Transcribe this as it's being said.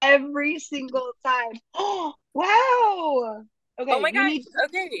every single time. Oh, wow. Oh Okay, my gosh.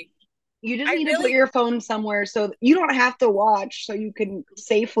 Okay. you just I need to put really your phone somewhere so you don't have to watch so you can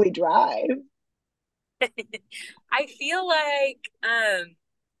safely drive. I feel like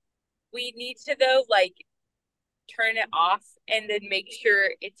we need to though like turn it off and then make sure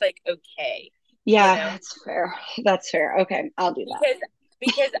it's like okay, you Yeah, know? that's fair. That's fair. Okay, I'll do that.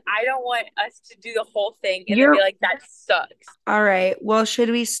 Because I don't want us to do the whole thing and then be You're like that sucks. all right. Well,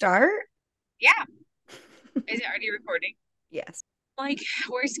 should we start? Yeah. Is it already recording? Yes. Like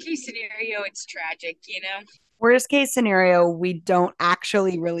worst case scenario, it's tragic, you know? Worst case scenario, we don't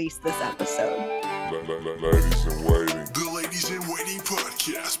actually release this episode. Ladies in waiting. The Ladies in Waiting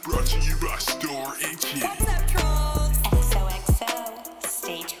podcast brought to you by Store and Kitty. What's up, trolls? XOXO,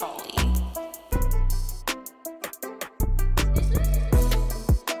 stay trolly.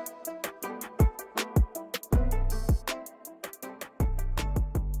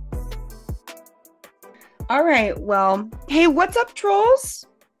 All right. Well, hey, what's up, trolls?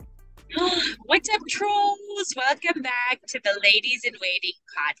 What's up, trolls? Welcome back to the Ladies in Waiting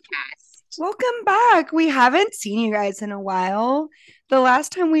podcast. Welcome back. We haven't seen you guys in a while. The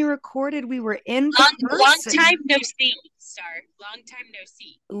last time we recorded, we were in Long person. time no see, Star. Long time no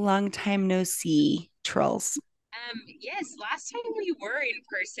see. Long time no see, trolls. Yes, last time we were in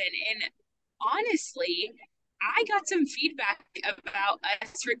person, and honestly, I got some feedback about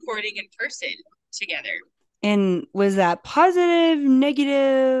us recording in person together. And was that positive,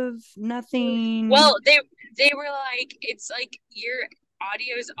 negative, nothing? Well, they were like, it's like your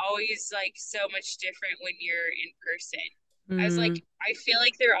audio is always like so much different when you're in person. I was like, I feel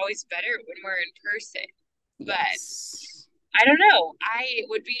like they're always better when we're in person. But yes. I don't know. I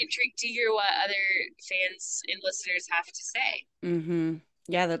would be intrigued to hear what other fans and listeners have to say. Mm-hmm.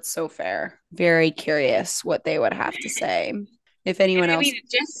 Yeah, that's so fair. Very curious what they would have to say. If anyone And I else. mean,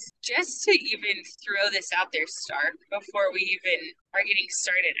 just to even throw this out there, Stark, before we even are getting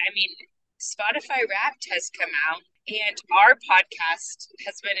started, I mean, Spotify Wrapped has come out, and our podcast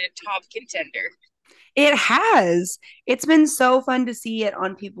has been a top contender. It has. It's been so fun to see it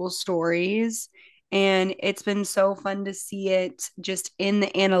on people's stories. And it's been so fun to see it just in the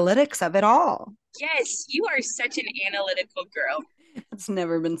analytics of it all. Yes, you are such an analytical girl. It's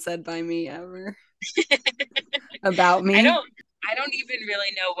never been said by me ever about I me. don't even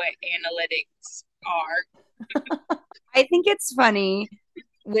really know what analytics are. I think it's funny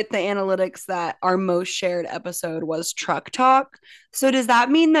with the analytics that our most shared episode was truck talk. So does that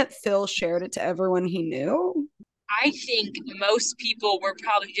mean that Phil shared it to everyone he knew? I think most people were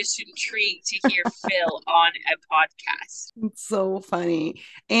probably just intrigued to hear Phil on a podcast. It's so funny.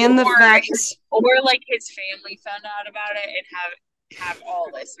 And the Or fact or like his family found out about it and have all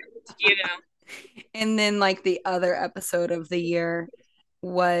listened, you know. and then like the other episode of the year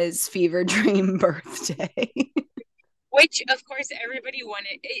was Fever Dream Birthday. Which of course everybody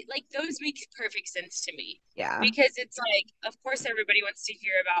wanted it, like those make perfect sense to me. Yeah. Because it's like of course everybody wants to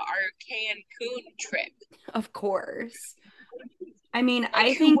hear about our Cancun trip. Of course. I mean, Like, I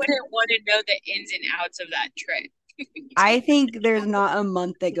who think wouldn't want to know the ins and outs of that trip? I think there's not a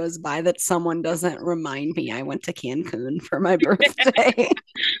month that goes by that someone doesn't remind me I went to Cancun for my birthday.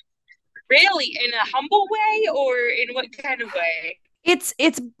 Really, in a humble way or in what kind of way? It's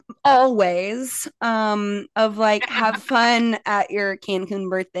always of like have fun at your Cancun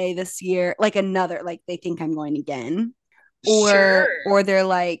birthday this year, like another like they think I'm going again. Sure. Or they're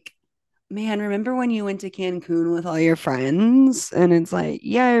like, man, remember when you went to Cancun with all your friends? And it's like,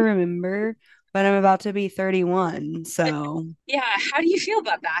 yeah, I remember, but I'm about to be 31. So Yeah, how do you feel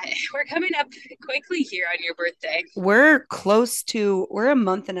about that? We're coming up quickly here on your birthday. we're a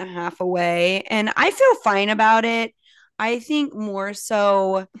month and a half away, and I feel fine about it. I think more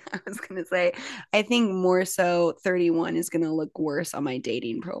so, I was going to say, I think more so 31 is going to look worse on my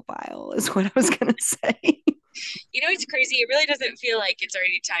dating profile, is what I was going to say. You know, it's crazy. It really doesn't feel like it's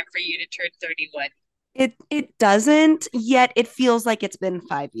already time for you to turn 31. It doesn't, yet it feels like it's been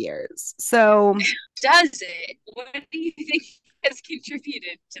 5 years. So Does it? What do you think has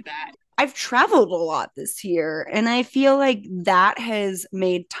contributed to that? I've traveled a lot this year, and I feel like that has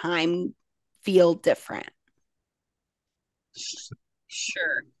made time feel different.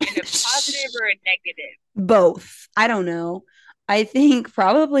 Sure. In a positive or a negative? Both. I don't know. I think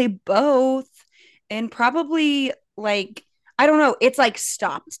probably both. And probably like, I don't know. It's like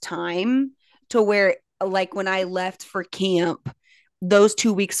stopped time to where, like, when I left for camp, those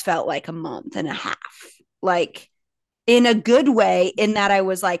 2 weeks felt like a month and a half. Like, in a good way, in that I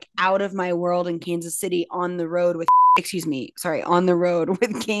was like out of my world in Kansas City on the road with, excuse me, sorry, on the road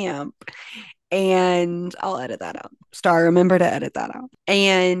with camp. And I'll edit that out. Star, remember to edit that out.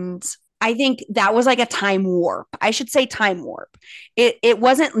 And I think that was like a time warp. I should say time warp. It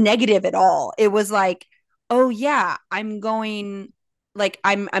wasn't negative at all. It was like, oh yeah, I'm going like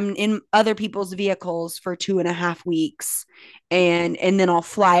I'm in other people's vehicles for 2.5 weeks, and then I'll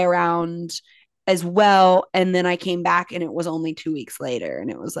fly around as well. And then I came back and it was only 2 weeks later.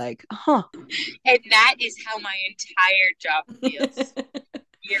 And it was like, huh. And that is how my entire job feels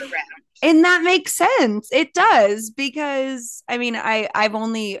year round. And that makes sense. It does, because I mean, I've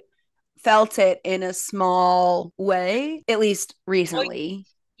only felt it in a small way, at least recently.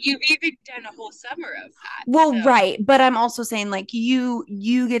 You've even done a whole summer of that. Well, so. right, but I'm also saying like you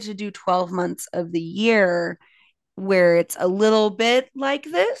get to do 12 months of the year where it's a little bit like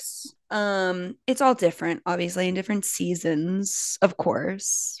this. It's all different, obviously, in different seasons, of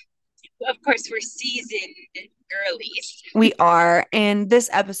course. Of course, we're seasoned girlies. We are, and this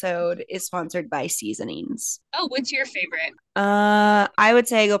episode is sponsored by seasonings. Oh, what's your favorite? I would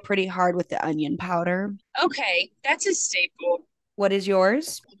say I go pretty hard with the onion powder. Okay, that's a staple. What is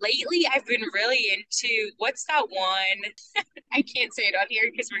yours? Lately, I've been really into what's that one? I can't say it on here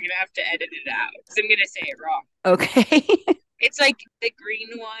because we're gonna have to edit it out because I'm gonna say it wrong. Okay. It's like the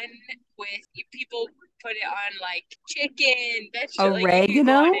green one with people put it on like chicken, vegetable, like you can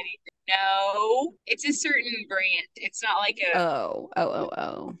go on Oregano? anything. No, it's a certain brand. It's not like a.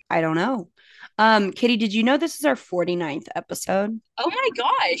 Oh. I don't know. Kitty, did you know this is our 49th episode? Oh my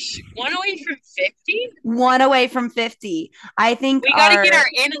gosh, one away from 50. One away from 50. I think We got to get our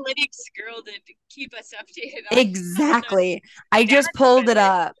analytics girl to keep us updated. Exactly. I just pulled it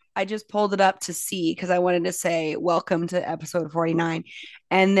up. I just pulled it up to see because I wanted to say welcome to episode 49.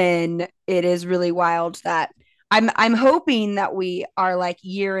 And then it is really wild that I'm hoping that we our like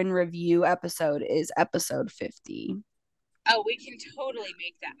year in review episode is episode 50. Oh, we can totally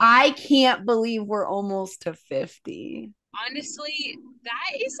make that. I can't believe we're almost to 50. Honestly,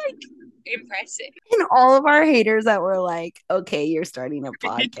 that is like impressive. And all of our haters that were like, okay, you're starting a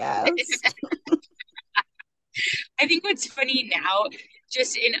podcast. I think what's funny now,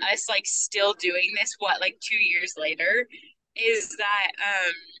 just in us like still doing this, like 2 years later, is that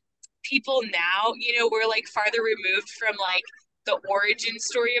people now, we're like farther removed from like the origin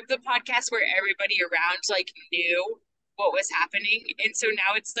story of the podcast where everybody around like knew what was happening. And so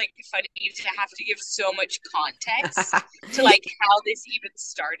now it's like funny to have to give so much context to like how this even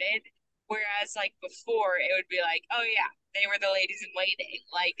started. Whereas like before it would be like, oh yeah, they were the ladies in waiting,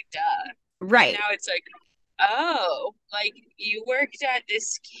 like duh. Right. And now it's like, oh, like you worked at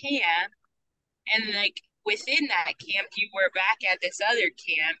this camp and like within that camp you were back at this other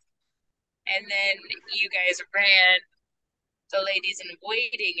camp and then you guys ran the ladies in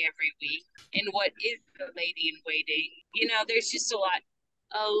waiting every week. And what is the lady in waiting? There's just a lot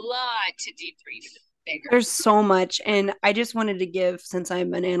to debrief there. There's so much. And I just wanted to give, since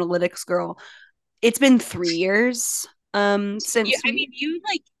I'm an analytics girl, it's been 3 years since you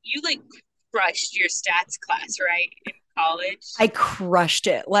crushed your stats class, right? In college. I crushed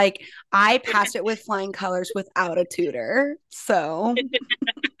it. Like I passed it with flying colors without a tutor. So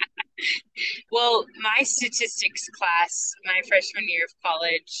well, my statistics class, my freshman year of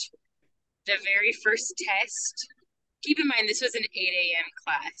college, the very first test, keep in mind this was an 8 a.m.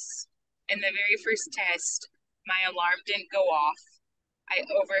 class. And the very first test, my alarm didn't go off. I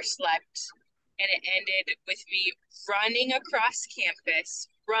overslept. And it ended with me running across campus,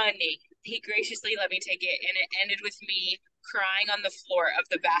 running. He graciously let me take it. And it ended with me crying on the floor of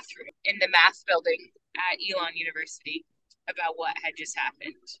the bathroom in the math building at Elon University about what had just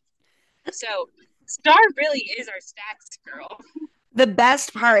happened. So Star really is our stats girl. The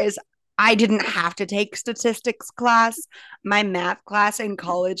best part is I didn't have to take statistics class. My math class in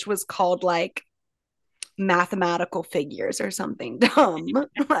college was called like mathematical figures or something dumb.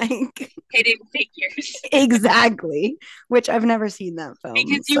 Like hidden figures. Exactly. Which I've never seen that film.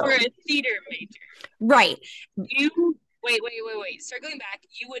 Because you were a theater major. Right. You wait. Circling back,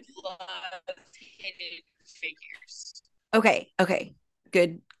 you would love hidden figures. Okay.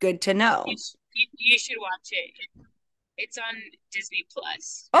 Good to know. You should watch it. It's on Disney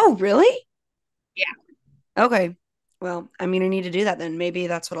Plus. Oh, really? Yeah. Okay. Well, I mean, I need to do that then. Maybe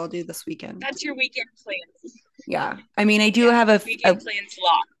that's what I'll do this weekend. That's your weekend plans. Yeah. I mean, I do have weekend plans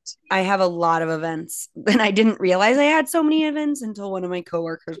locked. I have a lot of events. And I didn't realize I had so many events until one of my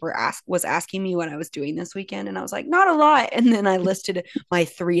coworkers was asking me what I was doing this weekend. And I was like, not a lot. And then I listed my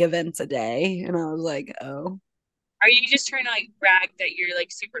 3 events a day. And I was like, oh. Are you just trying to like brag that you're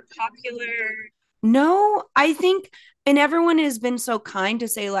like super popular? No, I think, and everyone has been so kind to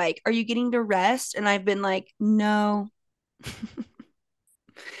say like, are you getting to rest? And I've been like, no.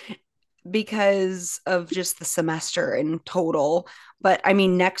 because of just the semester in total. But I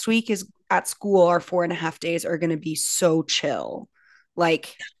mean, next week is at school, our 4.5 days are going to be so chill,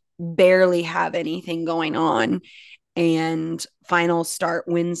 like barely have anything going on. And finals start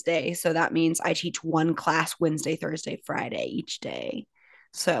Wednesday. So that means I teach one class Wednesday, Thursday, Friday each day.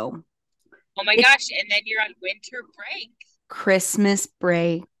 So Oh my it's gosh, and then you're on winter break. Christmas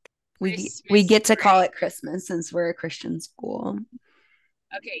break. We Christmas get to call break. it Christmas since we're a Christian school.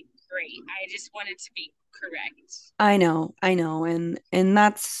 Okay, great. I just wanted to be correct. I know, and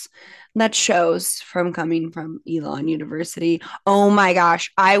that shows from coming from Elon University. Oh my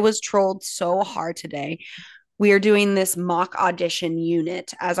gosh, I was trolled so hard today. We are doing this mock audition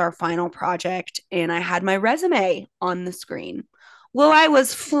unit as our final project, and I had my resume on the screen. Well, I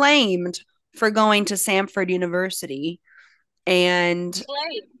was flamed for going to Samford University and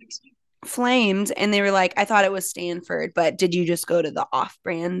Flamed. flamed, and they were like, I thought it was Stanford, but did you just go to the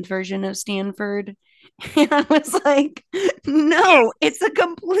off-brand version of Stanford? And I was like, no, it's Yes. a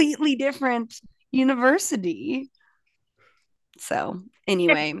completely different university. So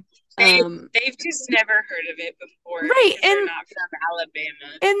anyway, They um, they've just never heard of it before right, because they're not from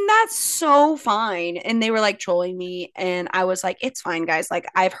Alabama. and that's so fine. And they were like trolling me, and I was like, it's fine, guys. Like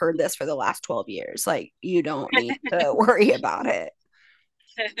I've heard this for the last 12 years. Like you don't need to worry about it.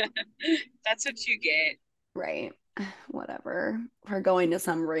 That's what you get. Right. Whatever. For going to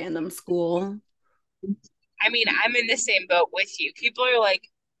some random school. I mean, I'm in the same boat with you. People are like,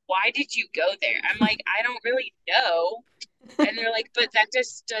 "Why did you go there?" I'm like, "I don't really know." And they're like, "But that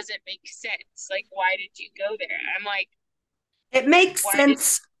just doesn't make sense. Like, why did you go there?" I'm like, It makes "Why did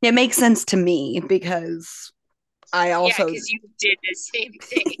sense. It makes sense to me because I Yeah, also because you did the same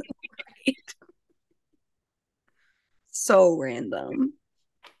thing." so random.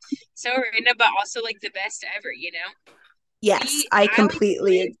 So random, but also like the best ever, you know? Yes, We I I like to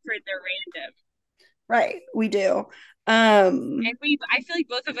live completely for the random. right. We do. And I feel like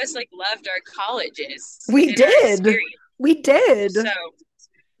both of us like loved our colleges We and our did. experience. We did. So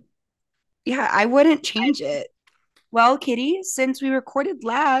Yeah, I wouldn't I, change it. Well, Kitty, since we recorded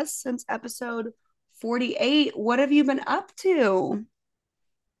last, since episode 48, what have you been up to?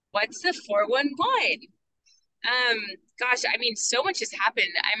 what's the 411? Um, gosh, I mean, so much has happened.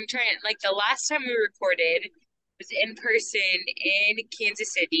 I'm trying, like, the last time we recorded was in person in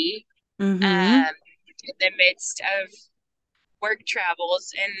Kansas City, Mm-hmm. in the midst of work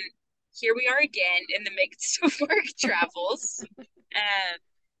travels. And here we are again in the midst of work travels. Um,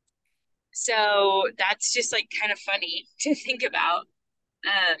 so that's just like kind of funny to think about.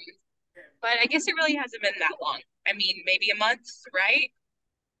 Um, but I guess it really hasn't been that long. I mean, maybe a month, right?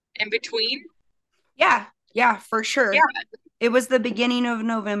 In between. Yeah, yeah, for sure. Yeah, It was the beginning of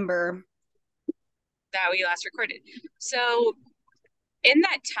November. that we last recorded. So in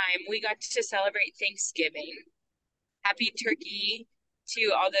that time, we got to celebrate Thanksgiving. Happy Turkey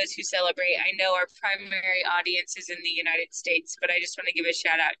to all those who celebrate. I know our primary audience is in the United States, but I just want to give a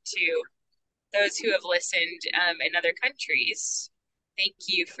shout out to those who have listened in other countries. Thank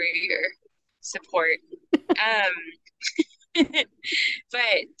you for your support. Um,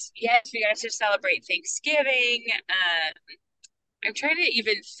 but yes, we got to celebrate Thanksgiving. I'm trying to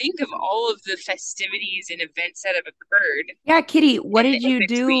even think of all of the festivities and events that have occurred Yeah, Kitty, what in the did in you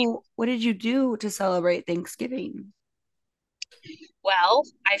between. do? What did you do to celebrate Thanksgiving? Well,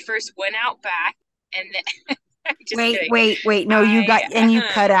 I first went out back and then I'm just Wait, kidding. wait, wait. No, you got I and you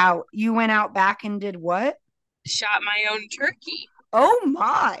cut out. You went out back and did what? shot my own turkey. Oh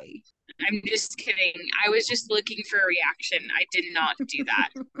my. I'm just kidding. I was just looking for a reaction. I did not do that.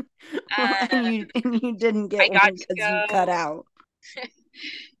 Well, Um, and you didn't I get got one to because you cut go. out.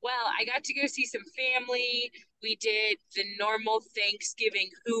 Well, I got to go see some family. We did the normal Thanksgiving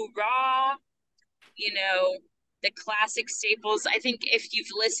hoorah, you know, the classic staples. I think if you've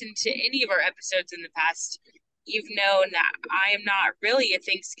listened to any of our episodes in the past, you've known that I am not really a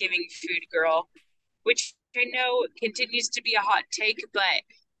Thanksgiving food girl, which I know continues to be a hot take, but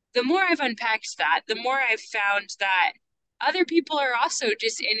the more I've unpacked that, the more I've found that other people are also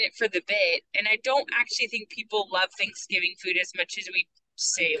just in it for the bit. And I don't actually think people love Thanksgiving food as much as we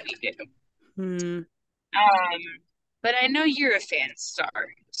say we do. Hmm. Um, but I know you're a fan star.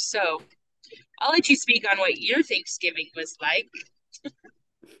 So I'll let you speak on what your Thanksgiving was like.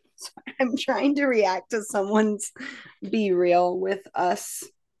 I'm trying to react to someone's be real with us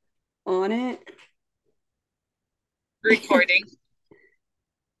on it. Recording.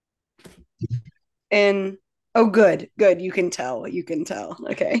 And oh, good, good. You can tell. You can tell.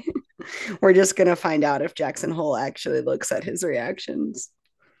 Okay. We're just gonna find out if Jackson Hole actually looks at his reactions.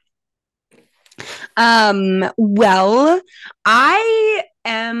 Well, I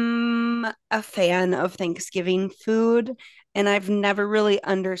am a fan of Thanksgiving food, and I've never really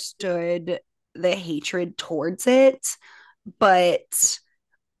understood the hatred towards it, but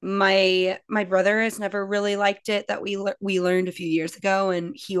my brother has never really liked it that we learned a few years ago,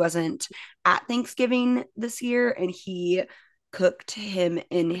 and he wasn't at Thanksgiving this year, and he cooked him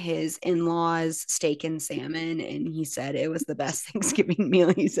and his in-laws steak and salmon, and he said it was the best Thanksgiving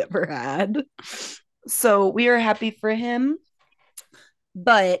meal he's ever had. So we are happy for him.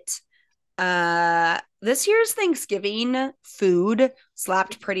 But this year's Thanksgiving food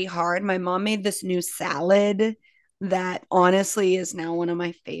slapped pretty hard. My mom made this new salad that honestly is now one of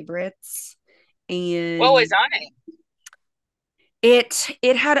my favorites. What was And on it?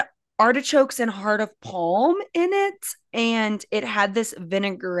 it had artichokes and heart of palm in it, and it had this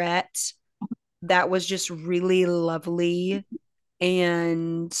vinaigrette that was just really lovely,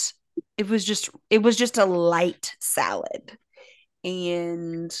 and it was just a light salad,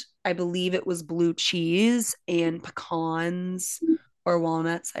 and I believe it was blue cheese and pecans or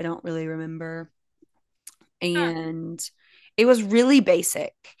walnuts. I don't really remember. Huh. And it was really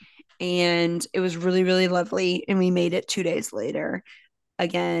basic, and it was really, really lovely. And we made it 2 days later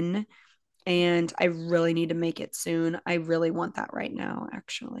again. And I really need to make it soon. I really want that right now,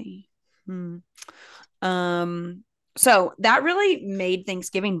 actually. Hmm. Um, so that really made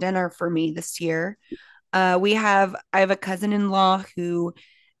Thanksgiving dinner for me this year. I have a cousin-in-law who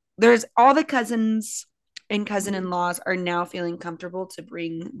there's all the cousins and cousin-in-laws are now feeling comfortable to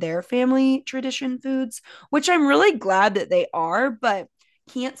bring their family tradition foods, which I'm really glad that they are, but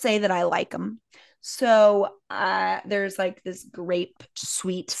can't say that I like them. So there's like this grape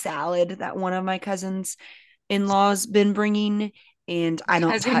sweet salad that one of my cousins in-laws been bringing, and I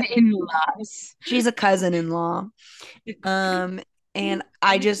don't touch. Cousin-in-laws. She's a cousin-in-law. Um, and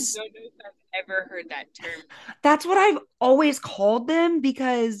I I actually just don't know if I've ever heard that term. that's what I've always called them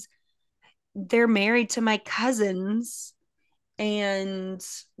because they're married to my cousins, and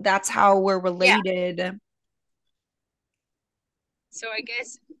that's how we're Yeah. related. So I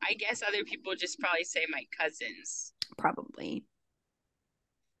guess other people just probably say my cousins. Probably.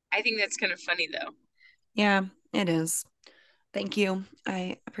 I think that's kind of funny though. Yeah, it is. Thank you.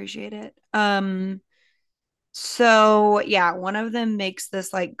 I appreciate it. So yeah, one of them makes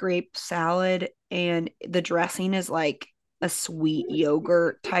this like grape salad, and the dressing is like a sweet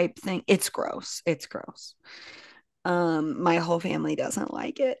yogurt type thing. It's gross. It's gross. My whole family doesn't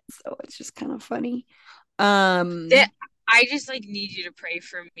like it, so it's just kind of funny. That Um, I just like need you to pray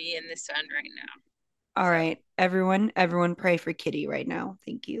for me and the sun right now. all So right, everyone pray for Kitty right now.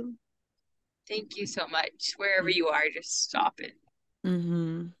 Thank you. thank you so much. Wherever you are, just stop it.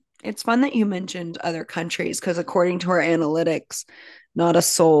 Mm-hmm. It's fun that you mentioned other countries because according to our analytics, not a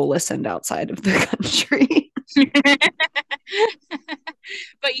soul listened outside of the country.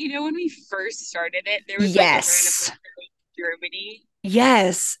 But you know when we first started it, there was like a random Yes. person in Germany.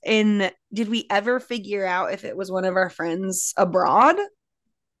 Yes. And did we ever figure out if it was one of our friends abroad?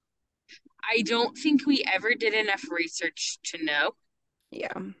 I don't think we ever did enough research to know.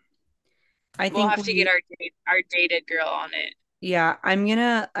 Yeah. I We'll think have to get we our data girl on it. yeah, I'm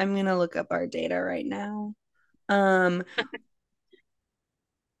gonna look up our data right now. Um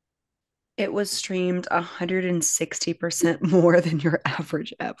it was streamed 160% more than your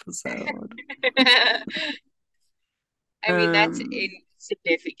average episode. I mean, that's Um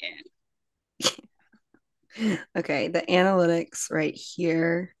insignificant. okay, the analytics right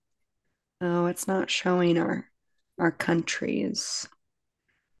here. Oh, it's not showing our countries.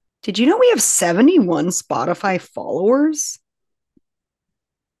 Did you know we have 71 Spotify followers?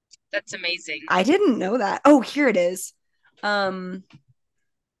 That's amazing. I didn't know that. Oh, here it is. Um,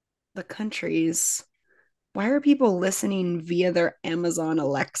 the countries. Why are people listening via their Amazon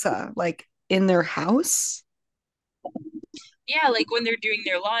Alexa, like in their house? Yeah, like when they're doing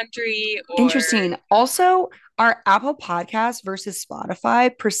their laundry or Interesting. Also, our Apple Podcast versus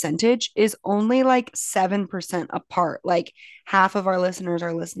Spotify percentage is only like 7% apart. Like half of our listeners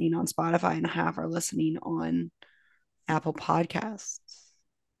are listening on Spotify and half are listening on Apple Podcasts.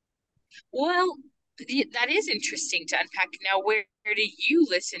 well, that is interesting to unpack. Now, where do you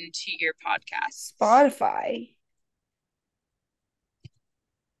listen to your podcasts? Spotify.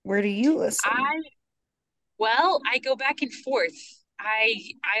 Where do you listen? I I go back and forth. I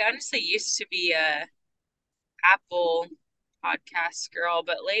honestly used to be a Apple podcast girl,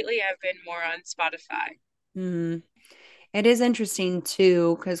 but lately I've been more on Spotify. Hmm. It is interesting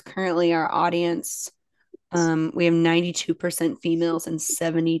too, because currently our audience, we have 92% females and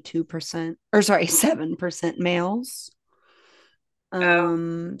 72%, or sorry, 7% males.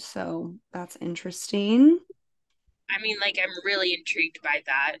 Oh, So that's interesting. I mean, like, I'm really intrigued by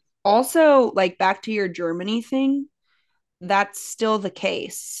that. Also, like back to your Germany thing, that's still the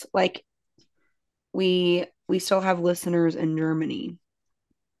case. Like we still have listeners in Germany.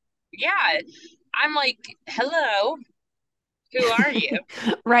 Yeah, I'm like, hello, who are you?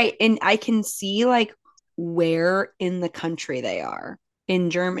 Right. And I can see like where in the country they are in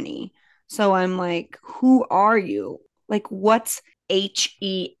Germany. So I'm like, who are you? Like, what's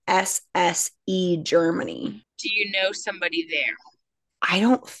HESSE Germany? Do you know somebody there? I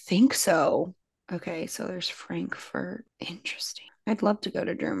don't think so. Okay, so there's Frankfurt. Interesting. I'd love to go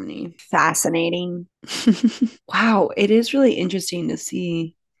to Germany. Fascinating. Wow, it is really interesting to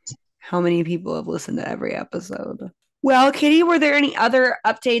see how many people have listened to every episode. Well, Kitty, were there any other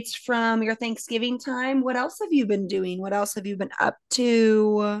updates from your Thanksgiving time? What else have you been doing? What else have you been up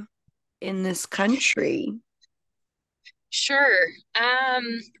to in this country? Sure.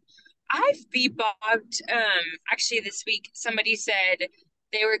 I've bebopped. Actually, this week somebody said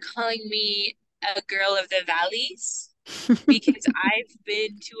they were calling me a girl of the valleys because I've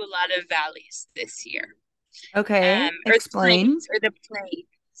been to a lot of valleys this year. Okay, Or the explain. plains, or the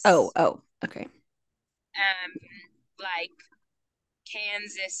Oh, plains. oh, okay. Um, like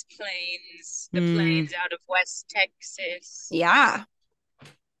Kansas plains, the Mm, plains out of West Texas. yeah.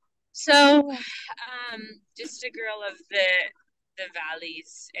 So, just a girl of the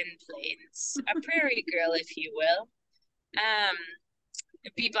valleys and plains, a prairie girl, if you will. Um,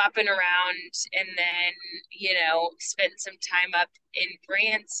 be bopping around, and then spent some time up in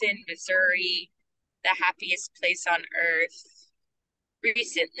Branson, Missouri, the happiest place on earth,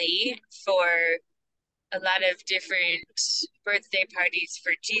 recently for a lot of different birthday parties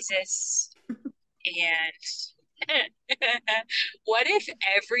for Jesus. And what if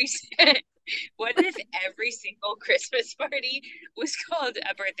every what if every single Christmas party was called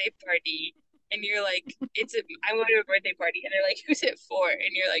a birthday party? And you're like, I'm going to a birthday party, and they're like, who's it for? And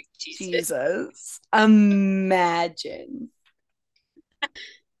you're like, Jesus. Jesus. Imagine.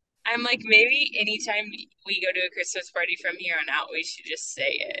 I'm like, maybe anytime we go to a Christmas party from here on out, we should just say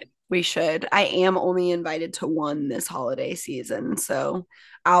it. We should. I am only invited to one this holiday season, so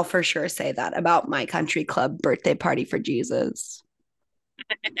I'll for sure say that about my country club birthday party for Jesus.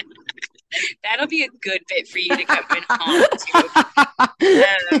 That'll be a good bit for you to come in on to.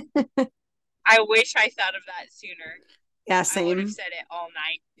 I wish I thought of that sooner. Yeah, I would have same. said it all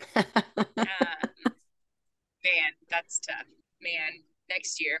night. Man, that's tough. Man,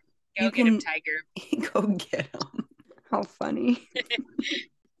 next year, go You get him, can Tiger. go get them. How funny.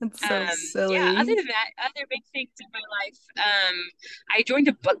 It's so Yeah, other silly. than that, other big things in my life. I joined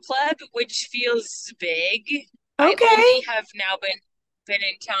a book club, which feels big. I Okay. only have now been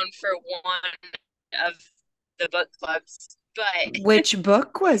in town for one of the book clubs, but Which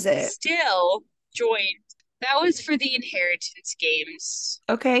book was it? still joined. That was for the Inheritance Games,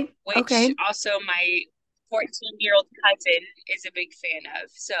 Okay. which Okay. also my 14-year-old cousin is a big fan of.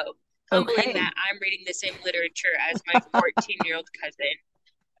 So humbling Okay. that I'm reading the same literature as my 14-year-old cousin,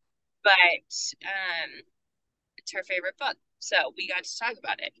 but it's her favorite book. So we got to talk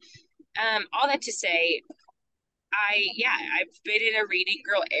about it. All that to say, I've been in a reading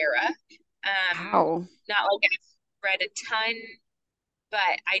girl era. Wow. Not like I've read a ton,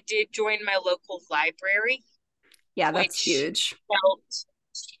 but I did join my local library, Yeah, that's which huge. felt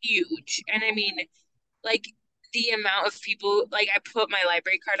huge. And I mean, like the amount of people, like I put my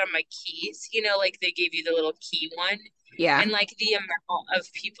library card on my keys, like they gave you the little key one. Yeah. And like the amount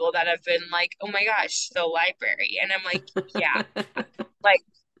of people that have been like, oh my gosh, the library. And I'm like, yeah, like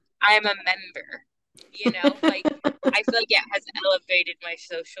I'm a member, like I feel like it has elevated my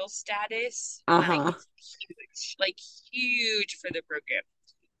social status, like Uh-huh. huge for the program.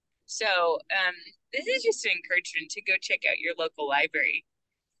 So, this is just an encouragement to go check out your local library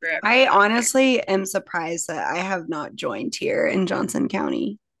for I everyone out there. honestly am surprised that I have not joined here in Johnson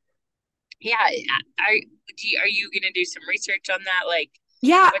County. Yeah, are you gonna do some research on that? Like,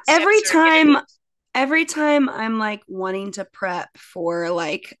 Yeah, what steps are gonna be? every time I'm like wanting to prep for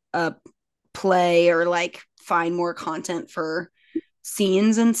like a play or like find more content for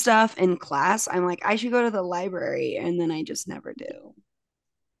scenes and stuff in class, I'm like, I should go to the library, and then I just never do.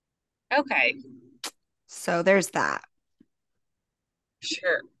 Okay, So there's that.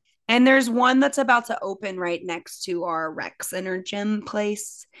 sure. And there's one that's about to open right next to our rec center gym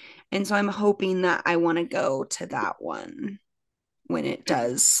place. And so I'm hoping that I want to go to that one when it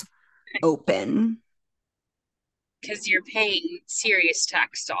does open. Because you're paying serious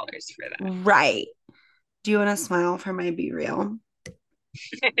tax dollars for Right. Do you want to smile for my Be Real?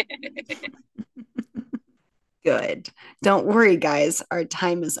 that. Good. Don't worry, guys. Our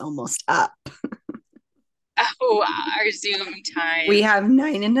time is almost up. Oh, our Zoom time. We have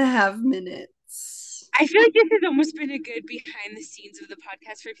 9.5 minutes. I feel like this has almost been a good behind the scenes of the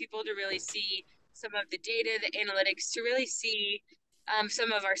podcast for people to really see some of the data, the analytics, to really see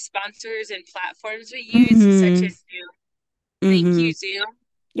some of our sponsors and platforms we use, such as Zoom. Thank you, Zoom.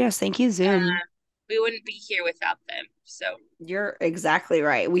 Yes, thank you, Zoom. We wouldn't be here without them. So you're exactly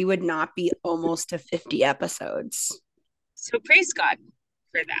right. We would not be almost to 50 episodes. So praise God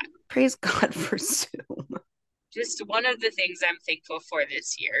for that. Praise God for Zoom. Just one of the things I'm thankful for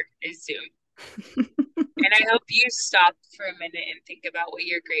this year is Zoom. And I hope you stop for a minute and think about what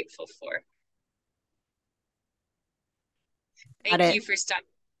you're grateful for. Thank you for stopping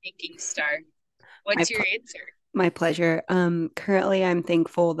thinking, Star. What's your answer? My pleasure. Currently, I'm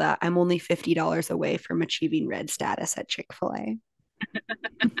thankful that I'm only $50 away from achieving red status at Chick-fil-A.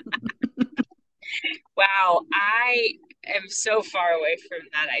 Wow, I am so far away from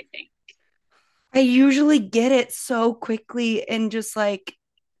that, I think. I usually get it so quickly, and just like,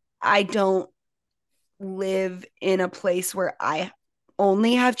 I don't live in a place where I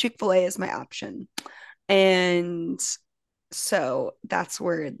only have Chick-fil-A as my option. And so that's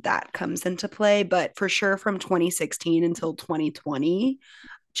where that comes into play. But for sure, from 2016 until 2020,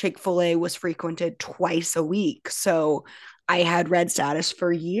 Chick-fil-A was frequented twice a week. So I had red status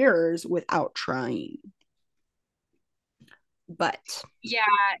for years without trying. But yeah,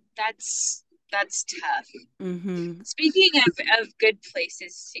 that's tough. Speaking of good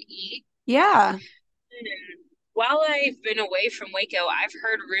places to eat. Yeah. While I've been away from Waco, I've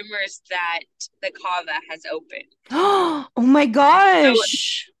heard rumors that the Kava has opened. Oh my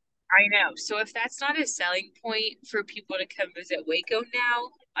gosh. So, I know. So if that's not a selling point for people to come visit Waco now,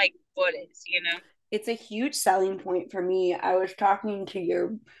 like what is, you know? It's a huge selling point for me. I was talking to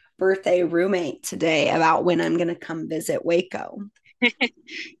your birthday roommate today about when I'm going to come visit Waco.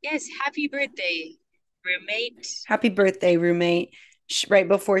 Yes, happy birthday, roommate. Happy birthday, roommate.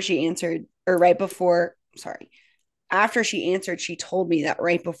 After she answered, she told me that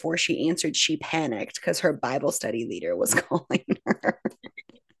right before she answered, she panicked because her Bible study leader was calling her.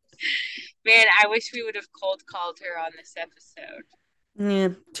 Man, I wish we would have cold called her on this episode.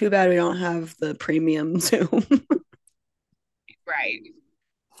 Yeah, too bad we don't have the premium Zoom. Right.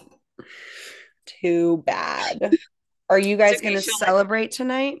 Too bad. Are you guys going to celebrate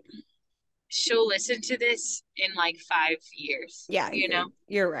tonight? She'll listen to this in like 5 years. Yeah, you know?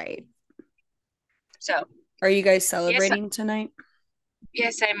 You're right. So, are you guys celebrating tonight?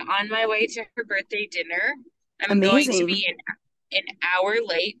 Yes, I'm on my way to her birthday dinner. I'm going to be an hour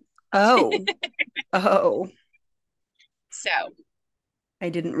late. Oh. Oh. So. I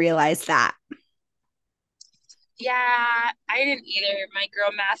didn't realize that. Yeah, I didn't either. My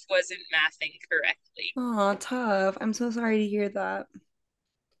girl math wasn't mathing correctly. Oh, tough. I'm so sorry to hear that.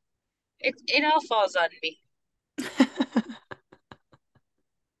 It all falls on me.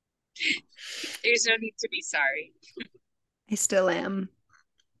 There's no need to be sorry. I still am.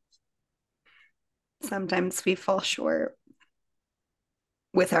 Sometimes we fall short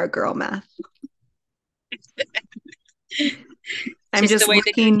with our girl math. I'm just the way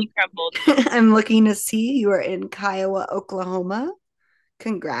looking. The crumbled. I'm looking to see you are in Kiowa, Oklahoma.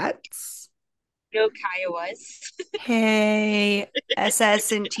 Congrats. Go Kiowas. Hey,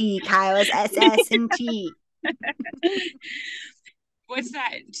 SS&T. Kiowa's SS&T. What's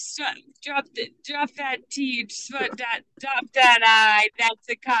that? Drop that T. Drop that I. That's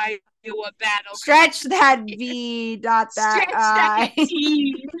a Kiowa battle. Stretch that V. Dot that I. Stretch that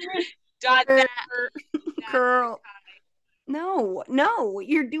T. Dot that curl. No,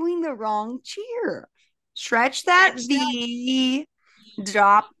 you're doing the wrong cheer. Stretch that V.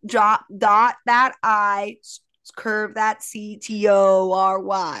 Drop dot that I. Curve that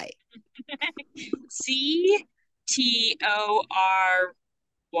CTORY. CTORY.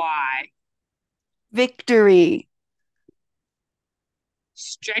 Victory.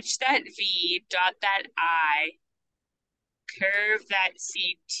 Stretch that V. Dot that I. Curve that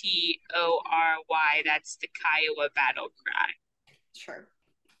CTORY. That's the Kiowa battle cry. Sure.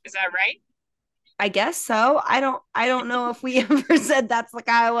 Is that right? I guess so. I don't know if we ever said that's the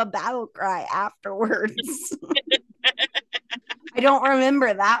Kiowa battle cry afterwards. I don't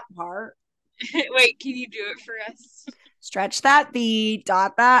remember that part. Wait, can you do it for us? Stretch that V,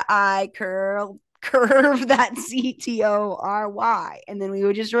 dot that I, curve that CTORY, and then we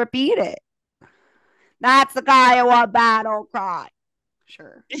would just repeat it. That's the Kiowa battle cry.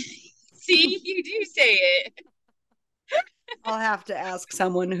 Sure. See, you do say it. I'll have to ask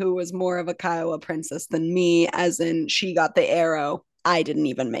someone who was more of a Kiowa princess than me, as in she got the arrow. I didn't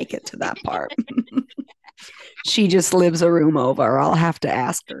even make it to that part. She just lives a room over. I'll have to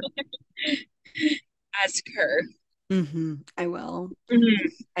ask her. ask her. I will. Mhm.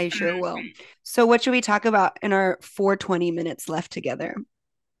 I sure will. Mhm. So, what should we talk about in our 420 minutes left together?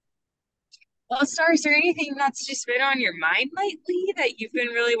 Well, Star, is there anything that's just been on your mind lately that you've been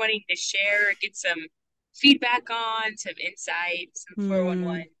really wanting to share or get some feedback on, some insight, some Hmm.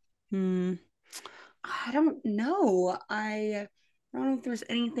 411? Hmm. I don't know. I don't know if there's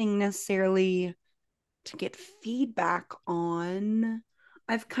anything necessarily to get feedback on.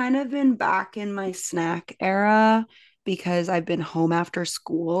 I've kind of been back in my snack era because I've been home after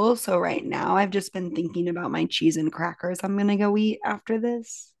school. So right now I've just been thinking about my cheese and crackers I'm gonna go eat after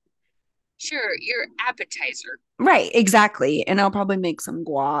this. Sure, your appetizer. Right, exactly. And I'll probably make some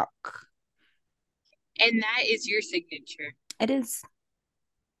guac. And that is your signature. It is.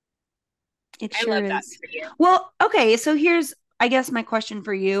 It I sure love that is. for you. Well, okay, so here's I guess my question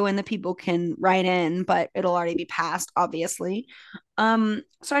for you, and the people can write in, but it'll already be passed, obviously. So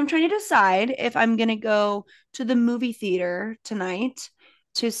I'm trying to decide if I'm gonna go to the movie theater tonight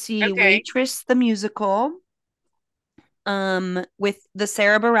to see Okay, Waitress the musical, with the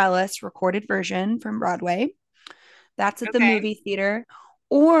Sarah Bareilles recorded version from Broadway. That's at the okay. movie theater,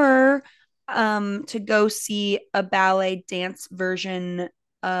 or to go see a ballet dance version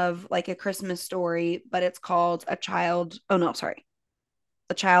of like a Christmas story, but it's called A Child. Oh no, sorry,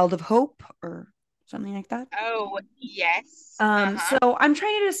 A Child of Hope or something like that. Oh, yes. So Uh-huh. I'm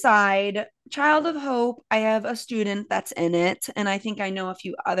trying to decide. Child of Hope, I have a student that's in it, and I think I know a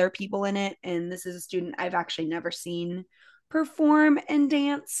few other people in it. And this is a student I've actually never seen perform and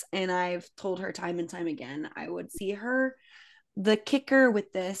dance. And I've told her time and time again I would see her. The kicker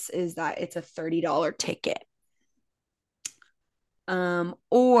with this is that it's a $30 ticket.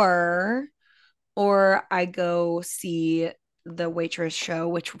 Or I go see the Waitress show,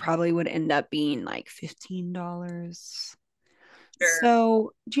 which probably would end up being like $15. Sure.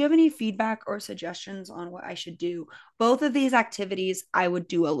 So, do you have any feedback or suggestions on what I should do? Both of these activities I would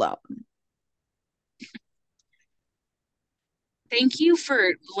do alone. Thank you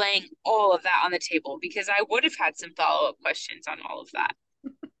for laying all of that on the table because I would have had some follow-up questions on all of that.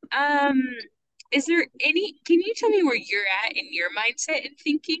 Um, is there can you tell me where you're at in your mindset and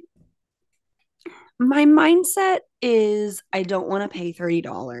thinking? My mindset is I don't want to pay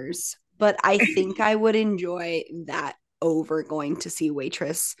 $30, but I think I would enjoy that over going to see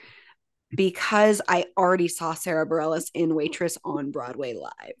Waitress because I already saw Sarah Bareilles in Waitress on Broadway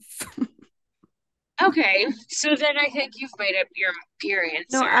live. Okay, so then I think you've made up your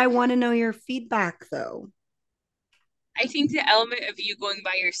No, answer. I want to know your feedback though. I think the element of you going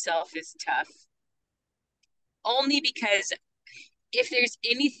by yourself is tough. Only because if there's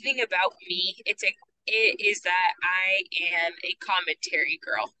anything about me, it is that I am a commentary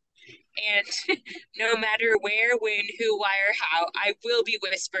girl. And no matter where, when, who, why, or how, I will be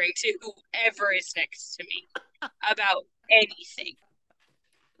whispering to whoever is next to me about anything.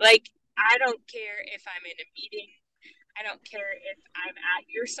 Like, I don't care if I'm in a meeting. I don't care if I'm at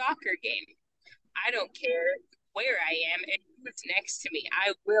your soccer game. I don't care where I am and who's next to me.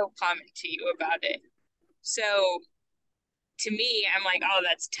 I will comment to you about it. So to me, I'm like, oh,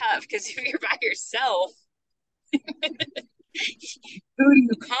 that's tough because if you're by yourself, who do you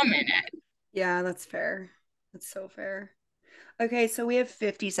comment at? Yeah, that's fair. That's so fair. Okay, so we have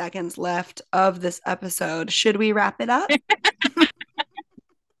 50 seconds left of this episode. Should we wrap it up?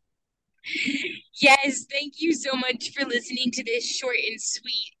 Yes, thank you so much for listening to this short and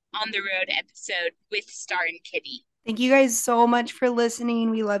sweet on the road episode with Star and Kitty. Thank you guys so much for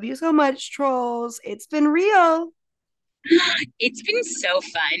listening. We love you so much, trolls. It's been real. It's been so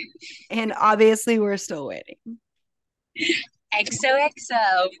fun. And obviously, we're still waiting.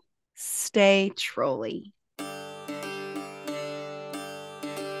 XOXO. Stay trolly.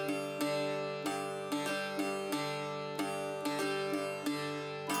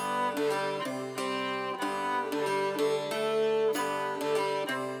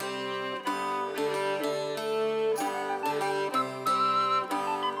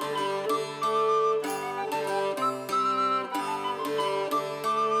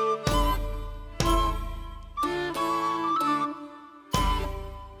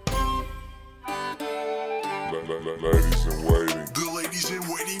 Ladies in waiting. The Ladies in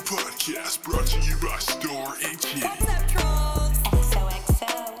Waiting podcast brought to you by Star and Kitty. What's up, troll?